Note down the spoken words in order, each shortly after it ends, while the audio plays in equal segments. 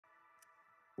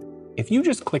If you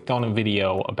just clicked on a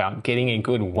video about getting a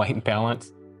good white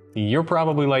balance, you're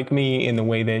probably like me in the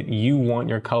way that you want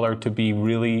your color to be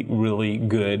really, really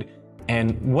good.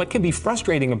 And what can be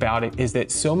frustrating about it is that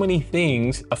so many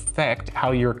things affect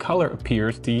how your color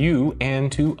appears to you and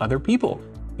to other people.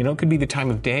 You know, it could be the time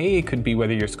of day, it could be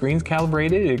whether your screen's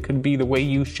calibrated, it could be the way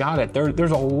you shot it.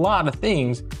 There's a lot of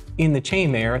things in the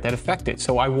chain there that affect it.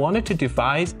 So I wanted to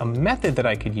devise a method that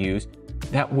I could use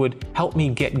that would help me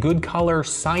get good color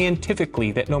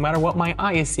scientifically, that no matter what my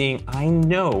eye is seeing, I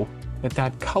know that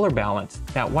that color balance,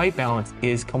 that white balance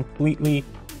is completely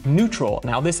neutral.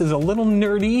 Now this is a little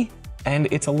nerdy and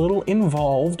it's a little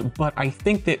involved, but I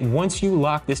think that once you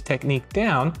lock this technique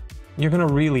down, you're gonna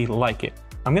really like it.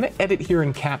 I'm gonna edit here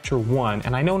in Capture One,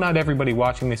 and I know not everybody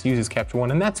watching this uses Capture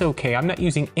One, and that's okay. I'm not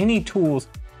using any tools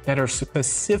that are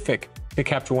specific to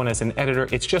Capture One as an editor.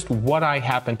 It's just what I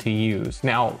happen to use.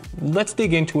 Now, let's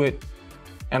dig into it,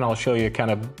 and I'll show you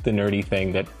kind of the nerdy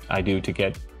thing that I do to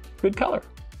get good color.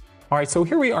 All right, so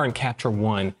here we are in Capture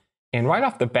One, and right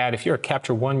off the bat, if you're a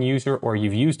Capture One user or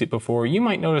you've used it before, you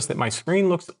might notice that my screen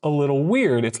looks a little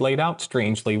weird. It's laid out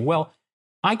strangely. Well,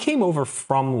 I came over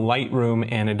from Lightroom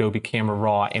and Adobe Camera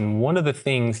Raw, and one of the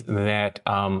things that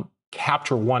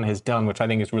Capture One has done, which I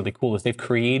think is really cool, is they've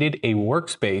created a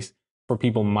workspace for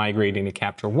people migrating to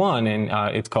Capture One, and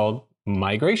it's called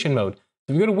Migration Mode. So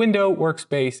if you go to Window,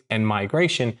 Workspace, and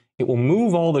Migration, it will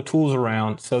move all the tools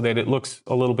around so that it looks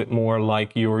a little bit more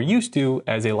like you're used to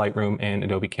as a Lightroom and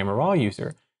Adobe Camera Raw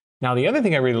user. Now, the other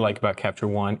thing I really like about Capture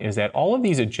One is that all of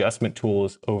these adjustment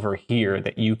tools over here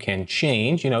that you can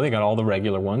change, you know, they got all the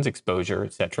regular ones, exposure,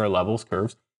 etc., levels,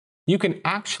 curves. You can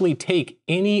actually take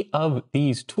any of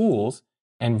these tools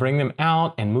and bring them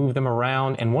out and move them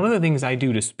around. And one of the things I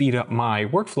do to speed up my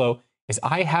workflow is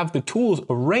I have the tools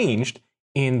arranged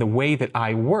in the way that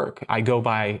I work. I go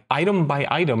by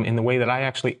item in the way that I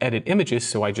actually edit images.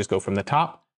 So I just go from the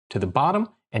top to the bottom,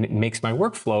 and it makes my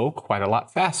workflow quite a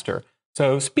lot faster.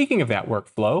 So speaking of that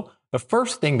workflow, the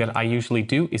first thing that I usually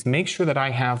do is make sure that I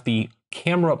have the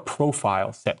camera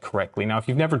profile set correctly. Now, if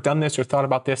you've never done this or thought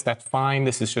about this, that's fine.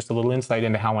 This is just a little insight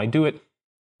into how I do it.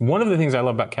 One of the things I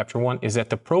love about Capture One is that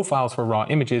the profiles for raw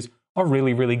images are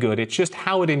really, really good. It's just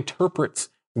how it interprets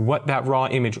what that raw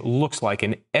image looks like.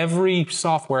 And every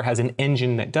software has an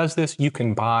engine that does this. You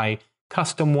can buy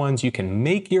custom ones, you can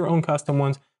make your own custom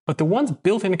ones, but the ones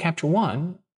built into Capture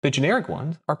One, the generic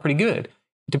ones, are pretty good.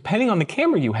 Depending on the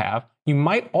camera you have, you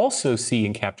might also see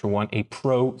in Capture One a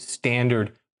Pro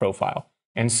Standard profile.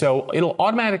 And so it'll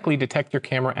automatically detect your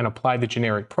camera and apply the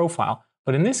generic profile.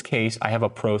 But in this case, I have a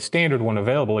Pro Standard one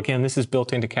available. Again, this is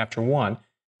built into Capture One.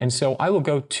 And so I will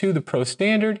go to the Pro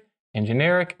Standard and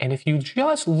generic. And if you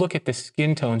just look at the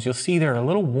skin tones, you'll see they're a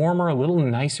little warmer, a little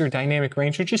nicer dynamic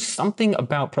range. There's just something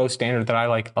about Pro Standard that I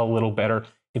like a little better.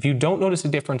 If you don't notice a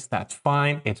difference, that's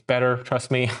fine. It's better,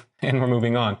 trust me, and we're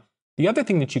moving on. The other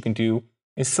thing that you can do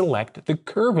is select the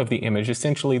curve of the image,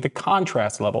 essentially the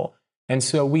contrast level. And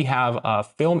so we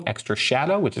have Film Extra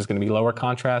Shadow, which is going to be lower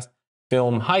contrast,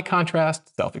 Film High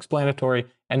Contrast, self-explanatory,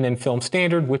 and then Film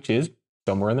Standard, which is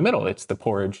somewhere in the middle. It's the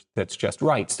porridge that's just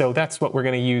right. So that's what we're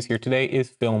going to use here today is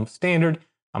Film Standard.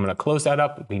 I'm going to close that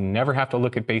up. We never have to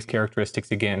look at base characteristics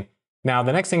again. Now,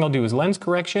 the next thing I'll do is lens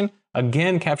correction.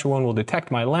 Again, Capture One will detect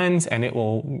my lens and it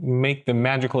will make the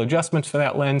magical adjustments for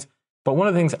that lens. But one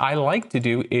of the things I like to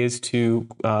do is to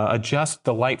adjust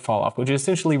the light fall off, which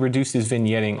essentially reduces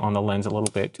vignetting on the lens a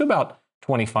little bit to about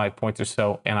 25 points or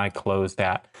so, and I close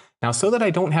that. Now, so that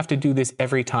I don't have to do this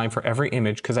every time for every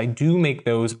image, because I do make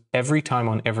those every time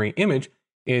on every image,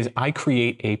 is I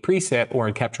create a preset, or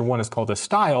in Capture One is called a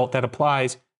style, that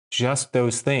applies just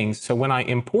those things. So when I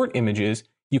import images,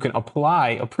 you can apply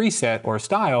a preset or a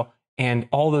style, and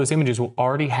all those images will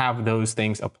already have those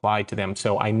things applied to them.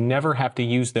 So I never have to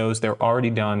use those. They're already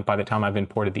done by the time I've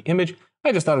imported the image.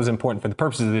 I just thought it was important for the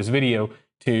purposes of this video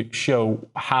to show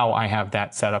how I have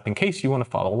that set up in case you want to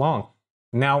follow along.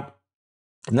 Now,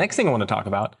 the next thing I want to talk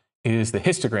about is the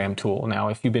histogram tool. Now,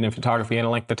 if you've been in photography any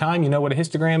length of time, you know what a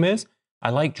histogram is.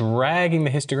 I like dragging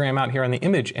the histogram out here on the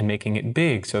image and making it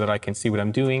big so that I can see what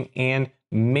I'm doing and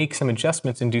make some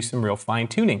adjustments and do some real fine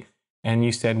tuning. And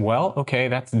you said, well, okay,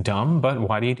 that's dumb, but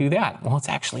why do you do that? Well, it's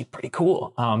actually pretty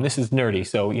cool. This is nerdy.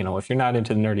 So, you know, if you're not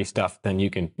into the nerdy stuff, then you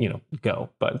can, you know, go,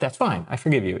 but that's fine. I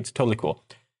forgive you. It's totally cool.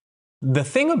 The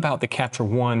thing about the Capture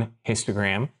One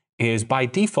histogram is by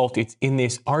default, it's in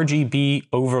this RGB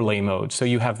overlay mode. So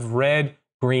you have red,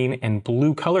 green, and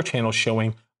blue color channels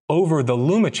showing over the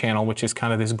Luma channel, which is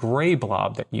kind of this gray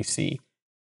blob that you see.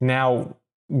 Now,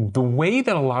 the way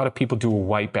that a lot of people do a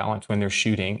white balance when they're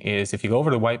shooting is if you go over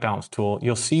to the white balance tool,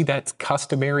 you'll see that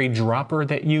customary dropper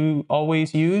that you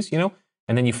always use,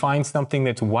 and then you find something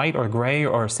that's white or gray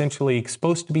or essentially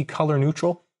supposed to be color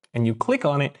neutral, and you click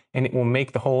on it and it will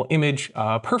make the whole image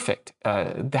perfect.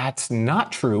 That's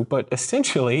not true, but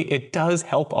essentially it does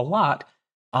help a lot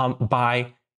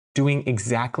by doing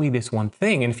exactly this one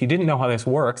thing. And if you didn't know how this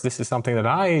works, this is something that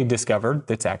I discovered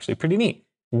that's actually pretty neat.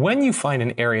 When you find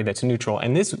an area that's neutral,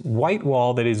 and this white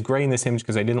wall that is gray in this image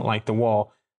because I didn't like the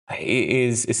wall,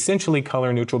 is essentially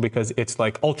color neutral because it's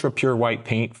like ultra pure white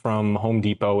paint from Home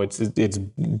Depot.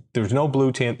 There's no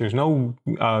blue tint, there's no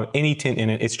any tint in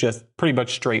it. It's just pretty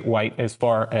much straight white as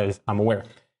far as I'm aware.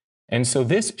 And so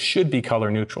this should be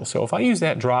color neutral. So if I use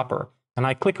that dropper and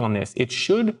I click on this, it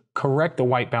should correct the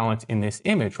white balance in this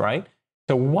image, right?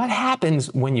 So what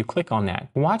happens when you click on that?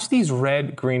 Watch these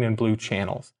red, green, and blue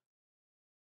channels.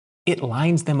 It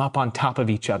lines them up on top of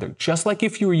each other. Just like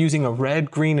if you were using a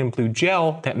red, green, and blue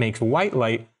gel that makes white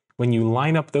light, when you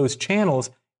line up those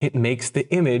channels, it makes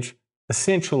the image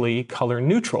essentially color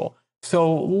neutral.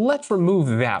 So let's remove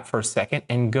that for a second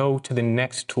and go to the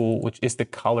next tool, which is the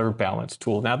color balance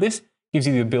tool. Now this gives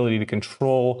you the ability to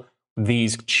control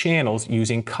these channels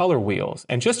using color wheels.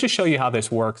 And just to show you how this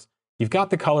works, you've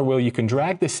got the color wheel, you can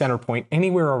drag the center point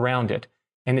anywhere around it.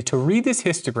 And to read this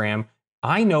histogram,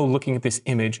 I know looking at this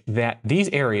image that these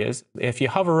areas, if you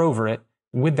hover over it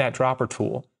with that dropper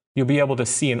tool, you'll be able to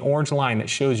see an orange line that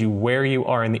shows you where you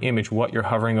are in the image, what you're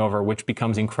hovering over, which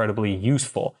becomes incredibly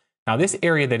useful. Now this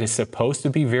area that is supposed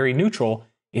to be very neutral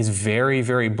is very,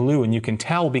 very blue, and you can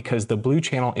tell because the blue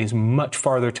channel is much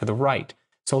farther to the right.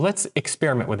 So let's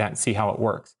experiment with that and see how it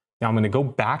works. Now I'm going to go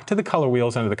back to the color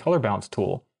wheels under the color balance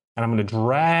tool, and I'm going to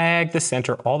drag the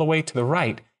center all the way to the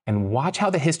right. And watch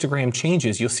how the histogram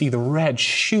changes. You'll see the red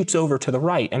shoots over to the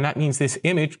right, and that means this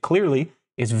image clearly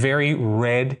is very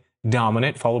red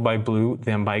dominant, followed by blue,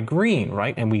 then by green,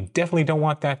 right? And we definitely don't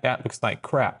want that. That looks like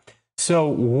crap. So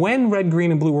when red, green,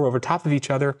 and blue are over top of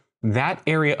each other, that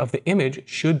area of the image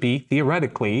should be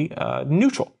theoretically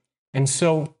neutral. And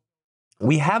so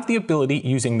we have the ability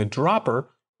using the dropper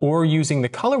or using the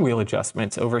color wheel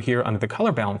adjustments over here under the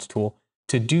color balance tool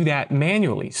to do that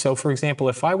manually. So for example,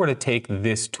 if I were to take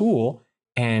this tool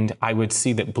and I would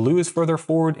see that blue is further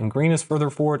forward and green is further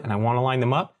forward and I want to line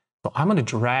them up, so I'm going to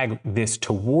drag this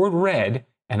toward red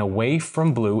and away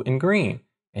from blue and green.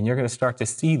 And you're going to start to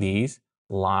see these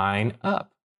line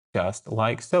up just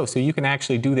like so. So you can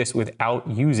actually do this without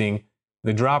using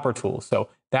the dropper tool. So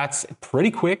that's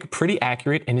pretty quick, pretty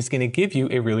accurate, and it's going to give you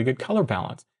a really good color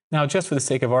balance. Now, just for the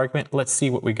sake of argument, let's see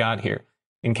what we got here.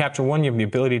 In Capture One, you have the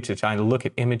ability to try to look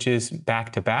at images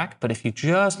back to back, but if you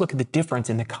just look at the difference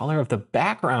in the color of the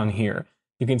background here,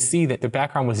 you can see that the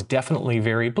background was definitely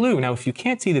very blue. Now, if you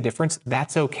can't see the difference,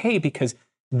 that's okay, because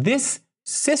this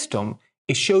system,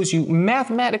 it shows you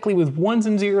mathematically with ones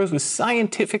and zeros, with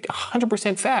scientific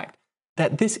 100% fact,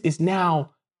 that this is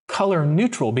now color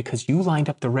neutral because you lined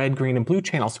up the red, green, and blue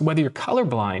channels. So whether you're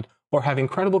colorblind or have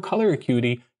incredible color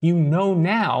acuity, you know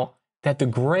now that the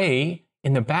gray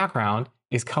in the background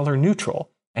is color neutral,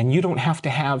 and you don't have to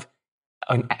have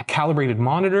a calibrated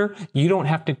monitor. You don't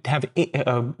have to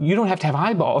have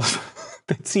eyeballs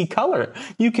that see color.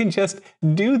 You can just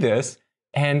do this,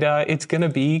 and it's going to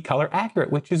be color accurate,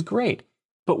 which is great.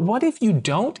 But what if you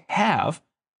don't have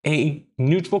a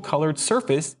neutral colored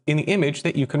surface in the image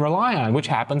that you can rely on, which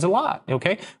happens a lot?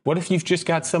 Okay, what if you've just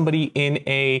got somebody in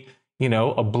a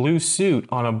blue suit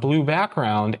on a blue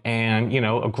background and,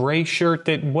 a gray shirt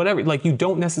that whatever, like you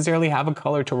don't necessarily have a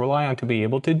color to rely on to be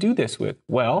able to do this with?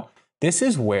 Well, this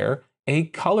is where a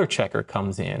color checker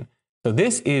comes in. So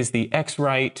this is the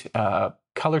X-Rite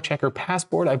color checker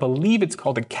passport. I believe it's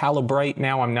called a Calibrite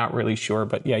now. I'm not really sure,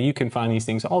 but yeah, you can find these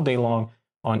things all day long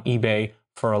on eBay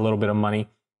for a little bit of money.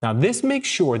 Now this makes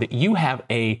sure that you have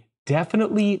a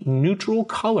definitely neutral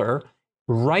color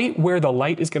right where the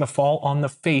light is going to fall on the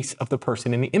face of the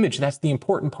person in the image. That's the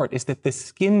important part, is that the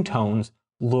skin tones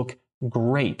look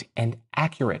great and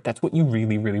accurate. That's what you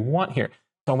really, really want here.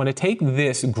 So I'm going to take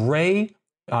this gray,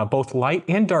 both light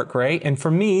and dark gray, and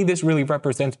for me, this really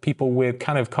represents people with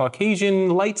kind of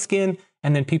Caucasian light skin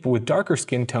and then people with darker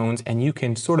skin tones, and you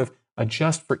can sort of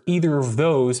adjust for either of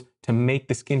those to make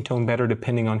the skin tone better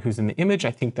depending on who's in the image.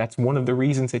 I think that's one of the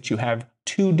reasons that you have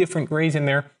two different grays in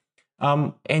there.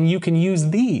 And you can use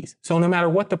these. So no matter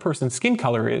what the person's skin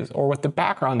color is, or what the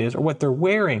background is, or what they're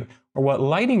wearing, or what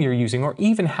lighting you're using, or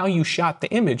even how you shot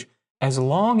the image, as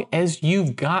long as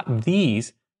you've got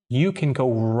these, you can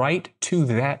go right to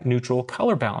that neutral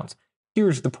color balance.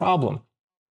 Here's the problem.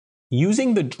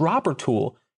 Using the dropper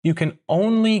tool, you can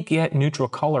only get neutral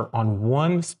color on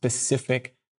one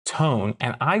specific tone.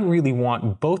 And I really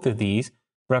want both of these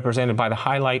represented by the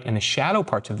highlight and the shadow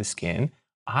parts of the skin.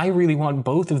 I really want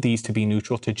both of these to be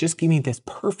neutral to just give me this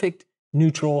perfect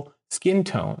neutral skin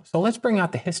tone. So let's bring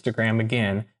out the histogram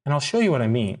again, and I'll show you what I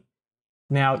mean.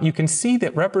 Now you can see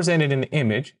that represented in the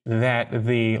image that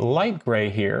the light gray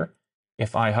here,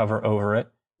 if I hover over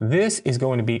it, this is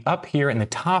going to be up here in the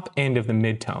top end of the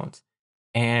midtones.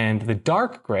 And the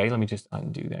dark gray, let me just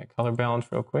undo that color balance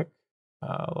real quick.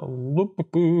 Here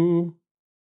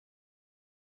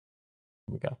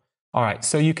we go. All right,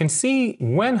 so you can see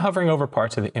when hovering over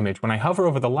parts of the image, when I hover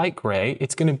over the light gray,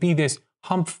 it's going to be this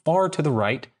hump far to the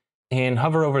right, and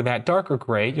hover over that darker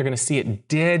gray, you're going to see it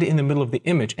dead in the middle of the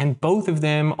image, and both of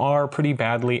them are pretty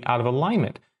badly out of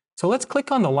alignment. So let's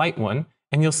click on the light one,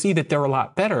 and you'll see that they're a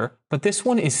lot better, but this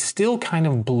one is still kind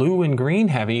of blue and green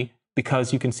heavy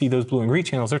because you can see those blue and green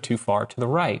channels are too far to the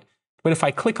right. But if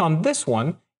I click on this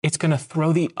one, it's going to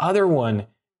throw the other one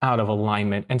out of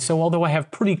alignment. And so although I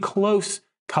have pretty close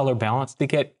color balance, to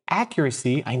get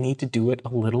accuracy, I need to do it a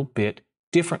little bit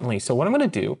differently. So what I'm going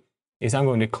to do is I'm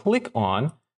going to click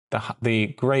on the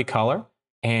gray color,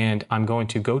 and I'm going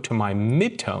to go to my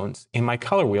midtones in my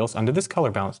color wheels under this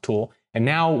color balance tool. And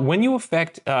now when you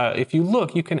affect, if you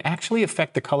look, you can actually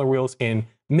affect the color wheels in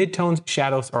midtones,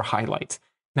 shadows, or highlights.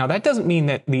 Now that doesn't mean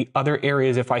that the other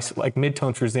areas, if I select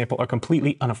midtones, for example, are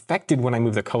completely unaffected when I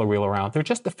move the color wheel around. They're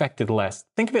just affected less.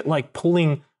 Think of it like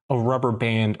pulling a rubber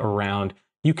band around.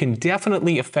 You can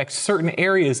definitely affect certain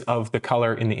areas of the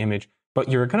color in the image, but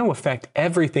you're going to affect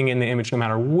everything in the image no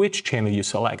matter which channel you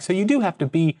select. So you do have to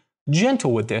be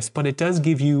gentle with this, but it does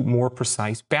give you more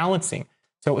precise balancing.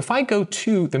 So if I go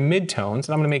to the midtones,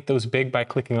 and I'm going to make those big by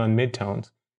clicking on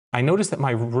midtones, I notice that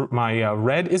my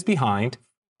red is behind,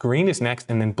 green is next,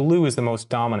 and then blue is the most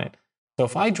dominant. So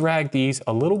if I drag these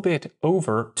a little bit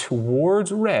over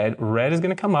towards red, red is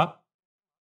going to come up,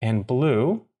 and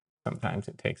blue, sometimes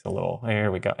it takes a little,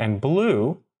 there we go, and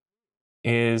blue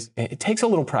it takes a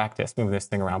little practice moving this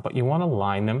thing around, but you want to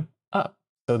line them up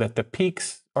so that the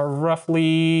peaks are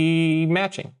roughly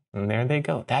matching. And there they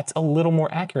go. That's a little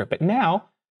more accurate. But now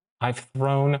I've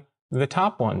thrown the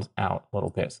top ones out a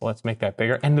little bit. So let's make that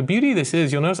bigger. And the beauty of this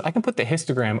is, you'll notice I can put the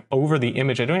histogram over the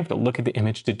image. I don't have to look at the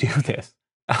image to do this.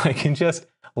 I can just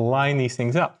line these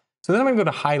things up. So then I'm going to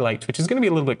go to highlights, which is going to be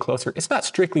a little bit closer. It's not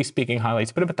strictly speaking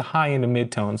highlights, but up at the high end of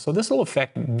midtones. So this will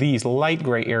affect these light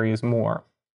gray areas more.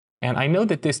 And I know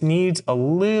that this needs a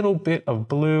little bit of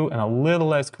blue and a little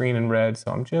less green and red.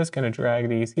 So I'm just going to drag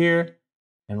these here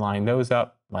and line those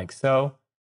up like so.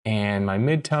 And my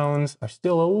midtones are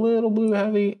still a little blue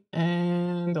heavy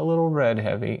and a little red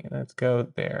heavy. Let's go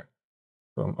there.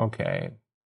 Boom. Okay.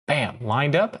 Bam.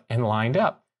 Lined up and lined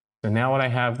up. So now what I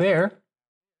have there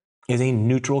is a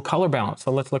neutral color balance.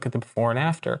 So let's look at the before and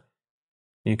after.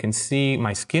 You can see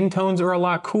my skin tones are a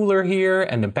lot cooler here,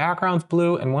 and the background's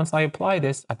blue. And once I apply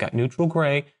this, I've got neutral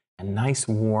gray and nice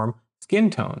warm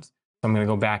skin tones. So I'm going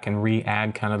to go back and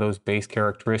re-add kind of those base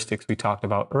characteristics we talked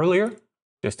about earlier,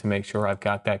 just to make sure I've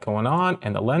got that going on,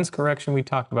 and the lens correction we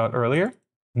talked about earlier.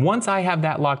 Once I have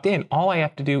that locked in, all I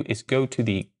have to do is go to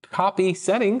the copy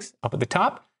settings up at the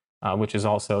top, which is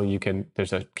also,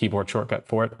 there's a keyboard shortcut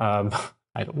for it.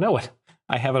 I don't know it.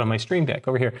 I have it on my Stream Deck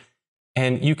over here.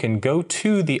 And you can go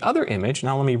to the other image.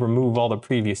 Now let me remove all the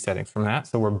previous settings from that.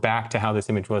 So we're back to how this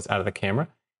image was out of the camera.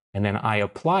 And then I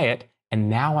apply it, and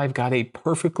now I've got a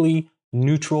perfectly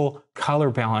neutral color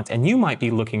balance. And you might be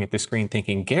looking at the screen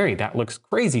thinking, Gary, that looks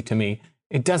crazy to me.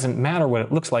 It doesn't matter what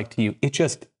it looks like to you. It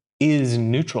just is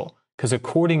neutral. Because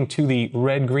according to the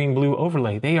red, green, blue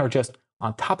overlay, they are just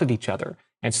on top of each other.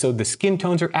 And so the skin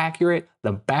tones are accurate.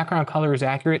 The background color is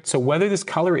accurate. So whether this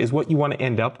color is what you want to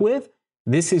end up with,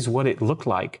 this is what it looked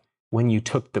like when you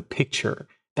took the picture.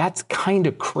 That's kind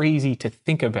of crazy to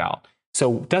think about.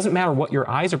 So it doesn't matter what your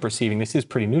eyes are perceiving, this is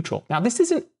pretty neutral. Now, this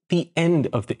isn't the end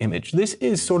of the image. This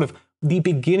is sort of the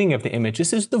beginning of the image.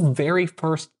 This is the very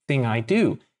first thing I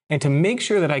do. And to make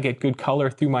sure that I get good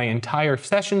color through my entire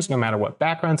sessions, no matter what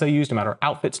backgrounds I use, no matter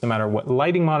outfits, no matter what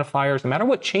lighting modifiers, no matter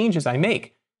what changes I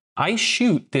make, I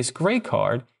shoot this gray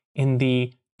card in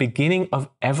the beginning of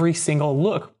every single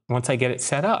look once I get it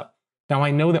set up. Now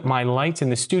I know that my lights in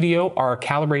the studio are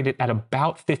calibrated at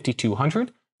about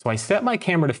 5200. So I set my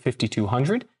camera to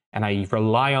 5200 and I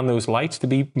rely on those lights to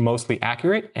be mostly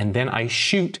accurate. And then I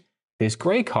shoot this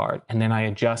gray card and then I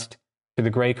adjust to the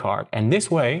gray card. And this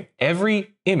way,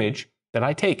 every image that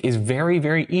I take is very,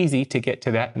 very easy to get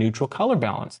to that neutral color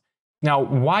balance. Now,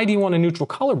 why do you want a neutral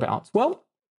color balance? Well,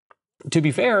 to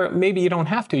be fair, maybe you don't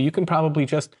have to. You can probably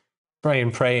just pray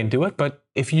and pray and do it. But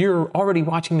if you're already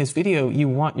watching this video, you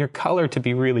want your color to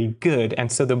be really good.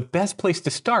 And so the best place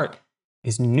to start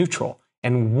is neutral.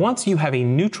 And once you have a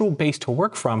neutral base to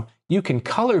work from, you can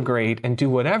color grade and do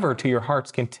whatever to your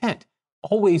heart's content,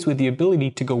 always with the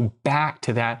ability to go back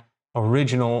to that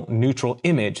original neutral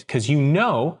image, because you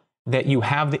know that you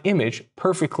have the image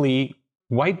perfectly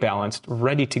white balanced,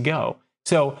 ready to go.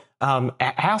 So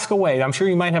ask away. I'm sure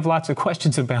you might have lots of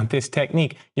questions about this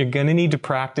technique. You're going to need to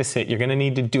practice it. You're going to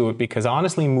need to do it, because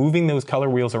honestly, moving those color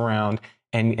wheels around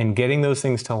and getting those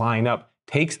things to line up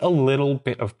takes a little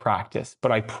bit of practice,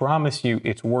 but I promise you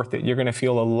it's worth it. You're going to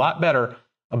feel a lot better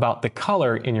about the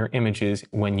color in your images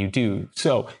when you do.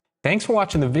 So thanks for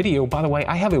watching the video. By the way,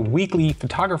 I have a weekly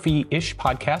photography-ish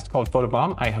podcast called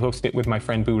Photobomb. I host it with my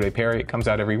friend Boo Ray Perry. It comes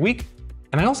out every week.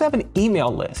 And I also have an email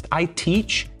list. I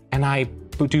teach and I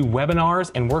do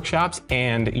webinars and workshops,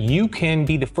 and you can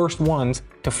be the first ones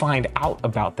to find out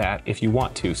about that if you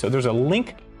want to. So there's a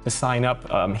link to sign up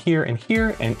here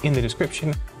and in the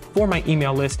description for my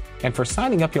email list. And for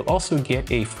signing up, you'll also get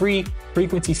a free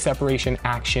frequency separation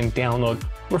action download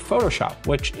for Photoshop,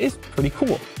 which is pretty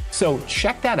cool. So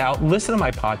check that out, listen to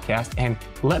my podcast, and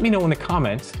let me know in the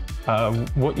comments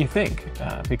what you think,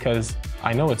 because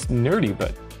I know it's nerdy,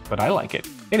 but I like it.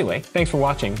 Anyway, thanks for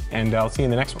watching, and I'll see you in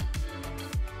the next one.